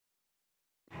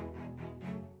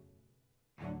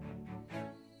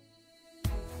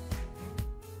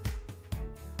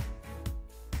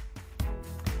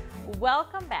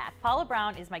Welcome back. Paula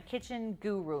Brown is my kitchen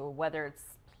guru, whether it's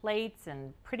plates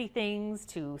and pretty things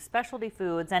to specialty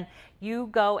foods. And you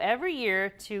go every year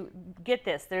to get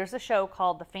this. There's a show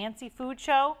called the Fancy Food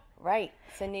Show. Right.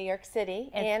 It's in New York City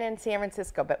and in San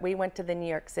Francisco, but we went to the New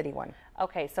York City one.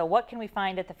 Okay, so what can we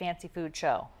find at the Fancy Food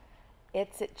Show?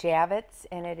 It's at Javits,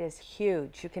 and it is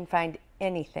huge. You can find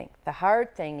anything. The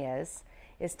hard thing is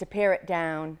to pare it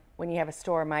down when you have a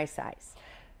store my size.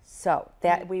 So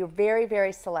that we were very,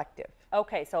 very selective.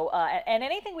 Okay, so and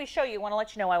anything we show you, want to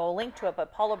let you know, I will link to it,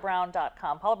 but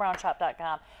paulabrown.com,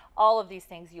 paulabrownshop.com, all of these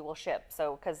things you will ship.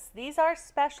 So, because these are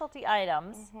specialty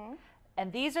items,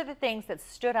 and these are the things that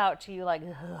stood out to you like,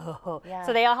 oh. Yeah.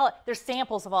 So they all, there's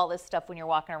samples of all this stuff when you're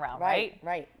walking around, right?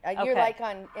 Right. You're like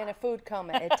in a food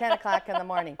coma at 10 o'clock in the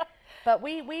morning. But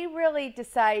we really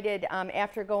decided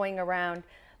after going around,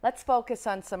 let's focus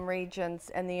on some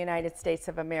regions in the United States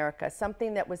of America,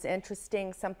 something that was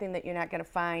interesting, something that you're not going to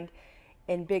find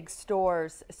in big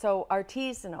stores. So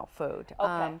artisanal food.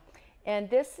 Okay. And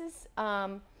this is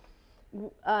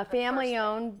a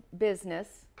family-owned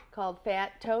business called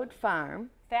Fat Toad Farm.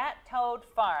 Fat Toad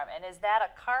Farm. And is that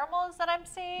a caramel that I'm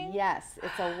seeing? Yes,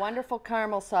 it's a wonderful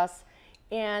caramel sauce.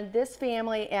 And this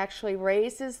family actually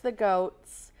raises the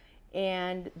goats,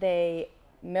 and they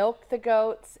milk the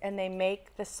goats, and they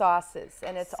make the sauces,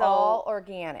 and it's all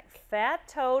organic. Fat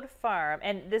Toad Farm.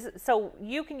 And this, so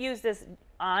you can use this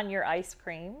on your ice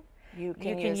cream. You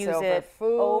can use it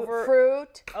over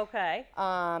fruit. Okay.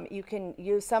 You can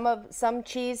use some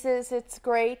cheeses. It's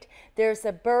great. There's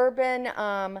a bourbon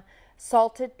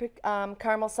salted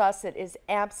caramel sauce that is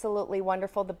absolutely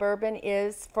wonderful. The bourbon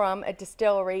is from a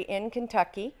distillery in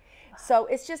Kentucky. So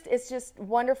it's just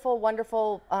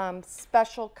wonderful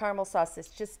special caramel sauce. It's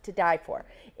just to die for.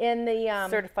 In the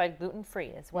certified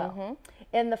gluten-free as well.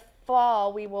 In the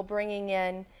fall, we'll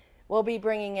be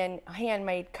bringing in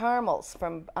handmade caramels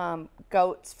from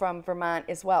goats from Vermont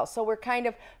as well. So we're kind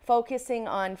of focusing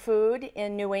on food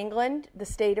in New England, the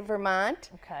state of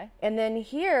Vermont. Okay. And then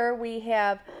here we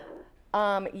have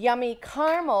yummy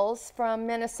caramels from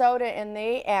Minnesota, and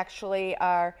they actually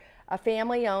are a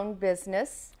family-owned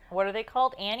business. What are they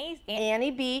called? Annie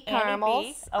B caramels.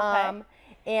 Annie B. Okay.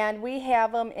 And we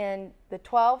have them in the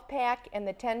 12-pack and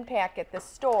the 10-pack at the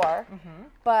store.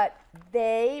 But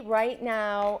they, right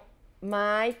now,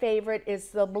 my favorite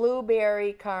is the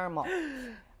blueberry caramel.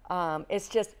 It's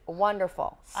just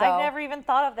wonderful. So, I've never even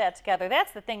thought of that together.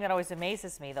 That's the thing that always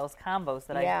amazes me, those combos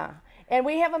that I do. And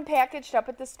we have them packaged up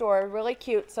at the store, really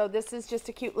cute. So this is just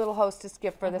a cute little hostess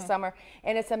gift for the summer.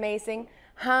 And it's amazing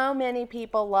how many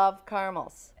people love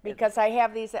caramels. Because I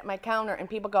have these at my counter, and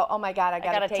people go, oh my God, I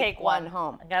gotta take one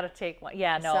home. I gotta take one.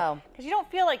 Yeah, no. Because you don't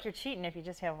feel like you're cheating if you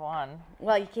just have one.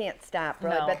 Well, you can't stop,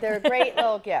 really. No. But they're a great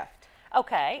little gift.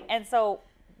 Okay, and so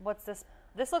what's this?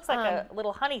 This looks like a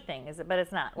little honey thing, is it? But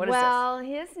it's not. What is this? Well,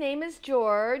 his name is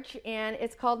George, and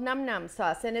it's called Num Num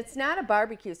sauce. And it's not a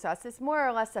barbecue sauce. It's more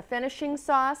or less a finishing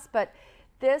sauce, but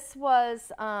this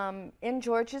was in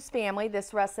George's family,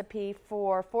 this recipe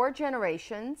for 4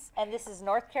 generations. And this is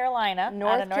North Carolina.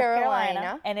 North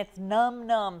Carolina. And it's Num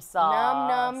Num sauce.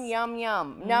 Num Num, yum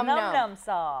yum. Num Num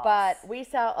sauce. But we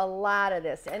sell a lot of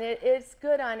this, and it's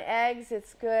good on eggs,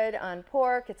 it's good on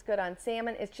pork, it's good on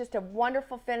salmon. It's just a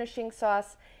wonderful finishing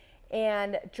sauce.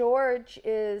 And George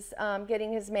is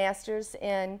getting his master's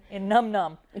in Num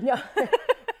Num. No.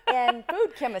 In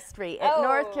food chemistry at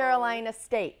North Carolina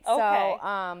State. Okay.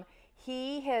 So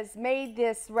he has made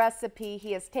this recipe.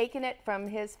 He has taken it from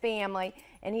his family,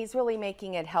 and he's really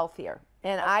making it healthier.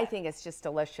 And I think it's just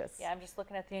delicious. Yeah, I'm just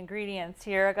looking at the ingredients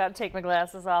here. I got to take my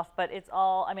glasses off, but it's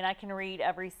all, I mean, I can read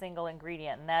every single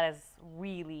ingredient, and that is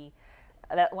really,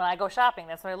 when I go shopping,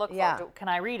 that's what I look for. Can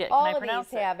I read it? Can I pronounce it? All of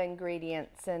these have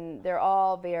ingredients, and they're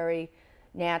all very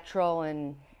natural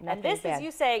and nothing And this bad. is,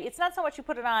 you say, it's not so much you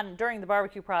put it on during the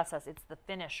barbecue process, it's the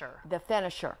finisher. The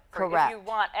finisher, If correct. you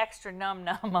want extra num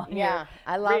num on your Yeah,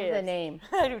 I love ribs. the name.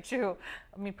 I do too.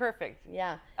 I mean, perfect.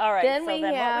 Yeah. All right, then so we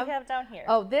then have, what we have down here?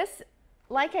 Oh, this,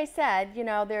 like I said, you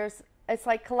know, it's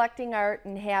like collecting art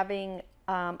and having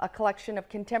a collection of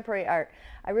contemporary art.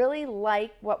 I really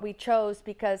like what we chose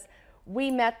because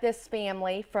we met this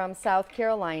family from South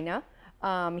Carolina.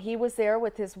 He was there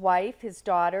with his wife, his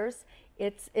daughters.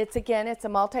 It's again, it's a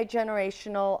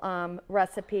multi-generational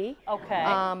recipe.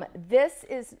 Okay. This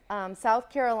is South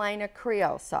Carolina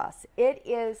Creole sauce. It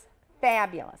is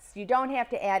fabulous. You don't have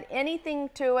to add anything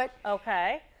to it.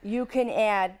 Okay. You can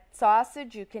add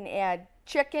sausage, you can add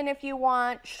chicken if you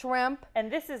want, shrimp.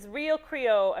 And this is real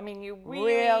Creole. I mean, you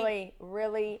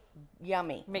really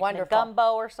yummy. making Wonderful. a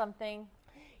gumbo or something.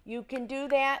 You can do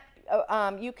that.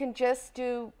 You can just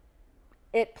do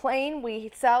it plain.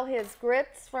 We sell his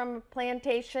grits from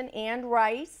plantation and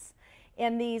rice.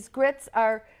 And these grits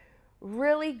are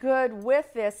really good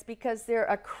with this because they're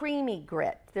a creamy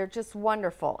grit. They're just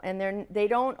wonderful, and they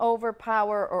don't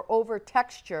overpower or over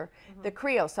texture the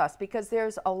Creole sauce, because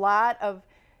there's a lot of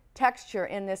texture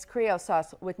in this Creole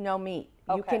sauce with no meat.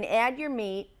 You can add your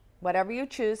meat, whatever you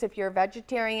choose. If you're a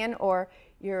vegetarian or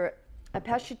you're a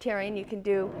pescatarian, you can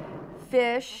do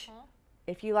fish.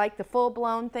 If you like the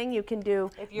full-blown thing, you can do.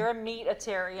 If you're a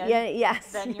meat-atarian,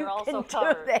 yes, then you're also can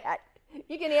covered. do that.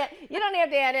 You can add. You don't have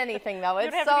to add anything though. It's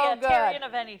you don't so have to be a Tarian good.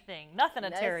 of anything. Nothing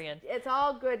Atarian. It's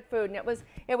all good food, and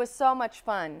it was so much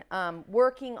fun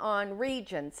working on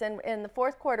regions. And in the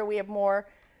fourth quarter, we have more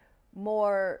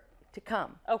to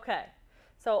come. Okay,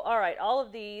 so all right, all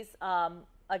of these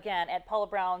again at Paula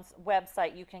Brown's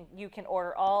website. You can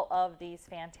order all of these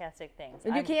fantastic things.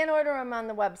 You can't order them on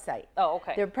the website. Oh,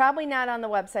 okay. They're probably not on the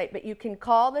website, but you can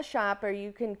call the shop or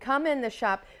you can come in the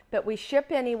shop. But we ship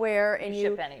anywhere, and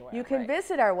ship anywhere, you can right.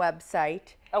 visit our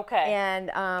website. Okay.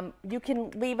 And you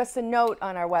can leave us a note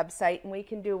on our website, and we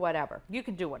can do whatever. You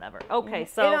can do whatever. Okay,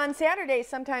 so and on Saturdays,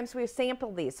 sometimes we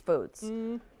sample these foods.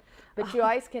 But you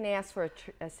always can ask for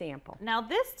a sample. Now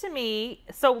this to me,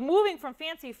 so moving from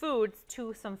fancy foods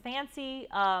to some fancy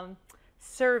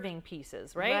serving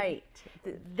pieces, right?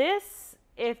 Right. This,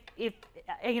 if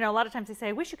you know, a lot of times they say,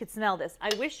 I wish you could smell this.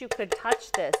 I wish you could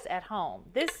touch this at home.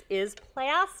 This is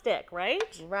plastic,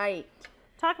 right? Right.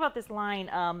 Talk about this line,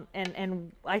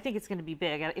 and I think it's going to be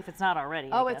big, if it's not already.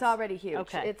 Oh, it's already huge.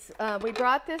 Okay. It's we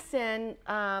brought this in,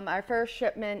 our first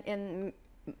shipment in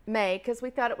May, because we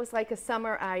thought it was like a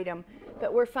summer item,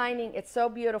 but we're finding it's so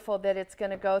beautiful that it's going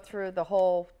to go through the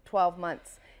whole 12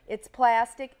 months. It's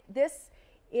plastic. This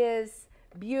is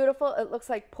beautiful. It looks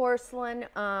like porcelain.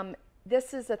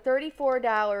 This is a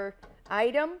 $34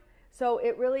 item, so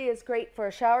it really is great for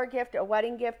a shower gift, a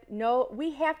wedding gift. No,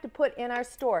 we have to put in our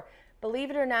store, believe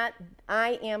it or not,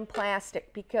 I am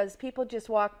plastic, because people just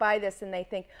walk by this and they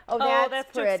think, oh,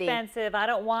 that's too pretty. expensive. I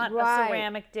don't want a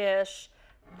ceramic dish.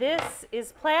 This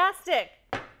is plastic.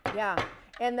 Yeah,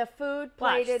 and the food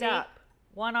Watch, plated see? up.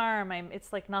 One arm,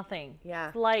 it's like nothing. Yeah.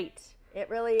 It's light. It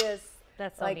really is.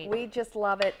 That's so like neat. we just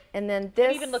love it. And then this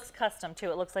It even looks custom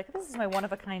too. It looks like this is my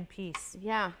one-of-a-kind piece.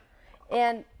 Yeah,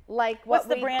 and like what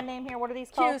What's the brand name here? What are these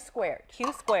Q called? squared.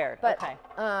 Q squared. But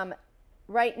okay.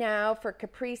 right now for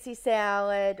caprese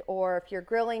salad, or if you're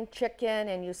grilling chicken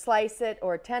and you slice it,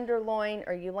 or tenderloin,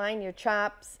 or you line your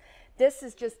chops, this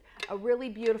is just a really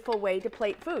beautiful way to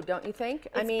plate food, don't you think?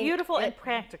 It's beautiful and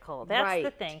practical. That's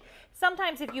the thing.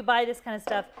 Sometimes if you buy this kind of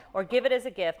stuff or give it as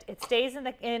a gift, it stays in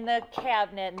the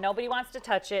cabinet. Nobody wants to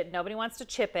touch it. Nobody wants to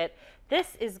chip it.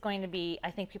 This is going to be,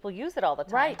 I think people use it all the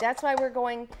time. Right. That's why we're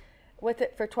going with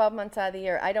it for 12 months out of the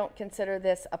year. I don't consider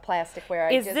this a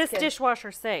plasticware. Is this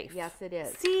dishwasher safe? Yes, it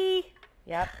is. See?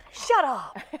 Yep. Shut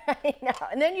up. I know.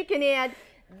 And then you can add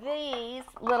these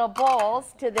little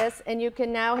bowls to this, and you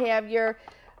can now have your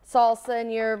salsa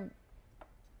and your,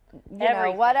 you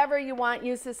know, whatever you want.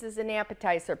 Use this as an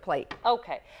appetizer plate.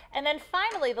 Okay. And then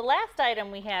finally, the last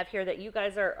item we have here that you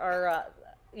guys are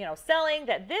you know, selling,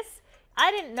 that this, I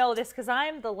didn't know this because I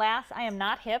am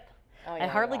not hip. Oh, yeah, I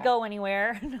hardly go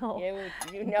anywhere. No.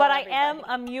 You know but everybody. I am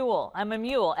a mule. I'm a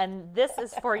mule. And this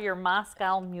is for your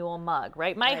Moscow Mule mug,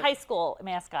 right? My high school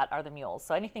mascot are the mules.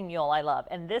 So anything mule I love.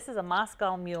 And this is a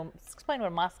Moscow Mule. Explain what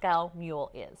a Moscow Mule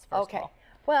is, first of all.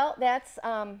 Well, that's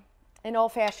an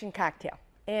old-fashioned cocktail.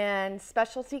 And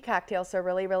specialty cocktails are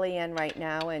really, really in right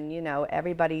now. And, you know,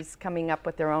 everybody's coming up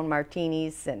with their own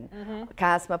martinis and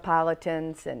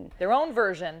cosmopolitans and their own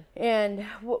version. And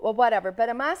whatever. But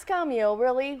a Moscow Mule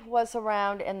really was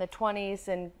around in the 20s,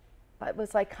 and it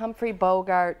was like Humphrey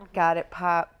Bogart got it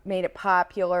made it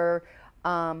popular.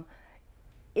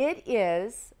 It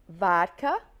is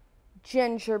vodka,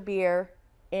 ginger beer,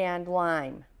 and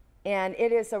lime. And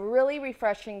it is a really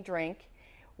refreshing drink.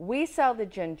 We sell the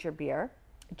ginger beer.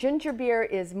 Ginger beer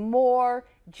is more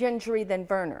gingery than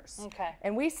Verner's. Okay.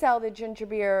 And we sell the ginger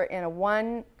beer in a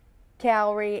 1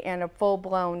 calorie and a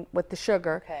full-blown with the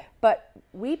sugar. Okay. But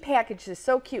we package this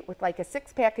so cute with like a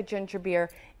 6-pack of ginger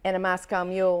beer and a Moscow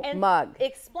Mule mug.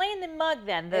 Explain the mug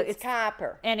then. It's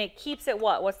copper. And it keeps it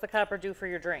what? What's the copper do for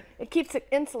your drink? It keeps it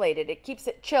insulated. It keeps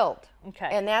it chilled. Okay.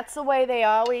 And that's the way they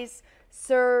always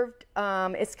served.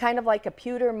 It's kind of like a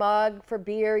pewter mug for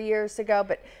beer years ago,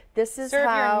 but this is Serve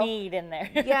how your mead in there.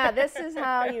 Yeah, this is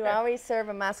how you always serve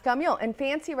a Moscow Mule. And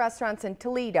fancy restaurants in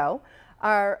Toledo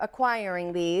are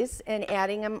acquiring these and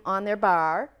adding them on their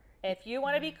bar. If you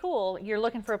want to be cool, you're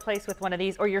looking for a place with one of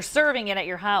these, or you're serving it at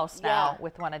your house now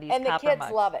with one of these and copper the kids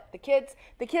mugs. love it.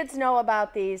 The kids know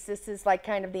about these. This is like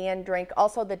kind of the end drink.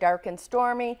 Also, the Dark and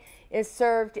Stormy is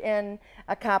served in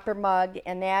a copper mug,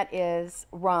 and that is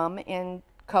rum and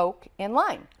Coke and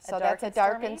lime. So that's a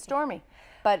Dark and Stormy.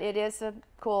 But it is a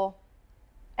cool.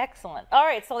 Excellent. All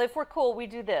right, so if we're cool, we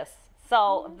do this.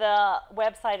 So the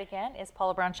website again is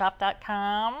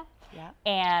paulabrownshop.com. Yeah.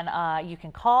 And you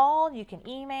can call, you can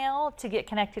email to get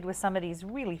connected with some of these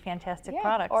really fantastic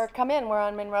products. Or come in. We're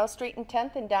on Monroe Street and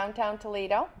 10th in downtown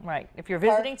Toledo. Right. If you're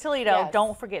visiting Toledo, yes.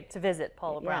 don't forget to visit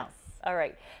Paula Brown. Yes. All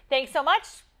right. Thanks so much.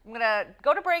 I'm going to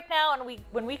go to break now, and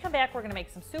when we come back, we're going to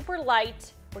make some super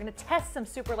light. We're going to test some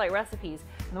super light recipes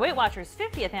from the Weight Watchers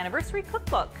 50th anniversary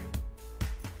cookbook.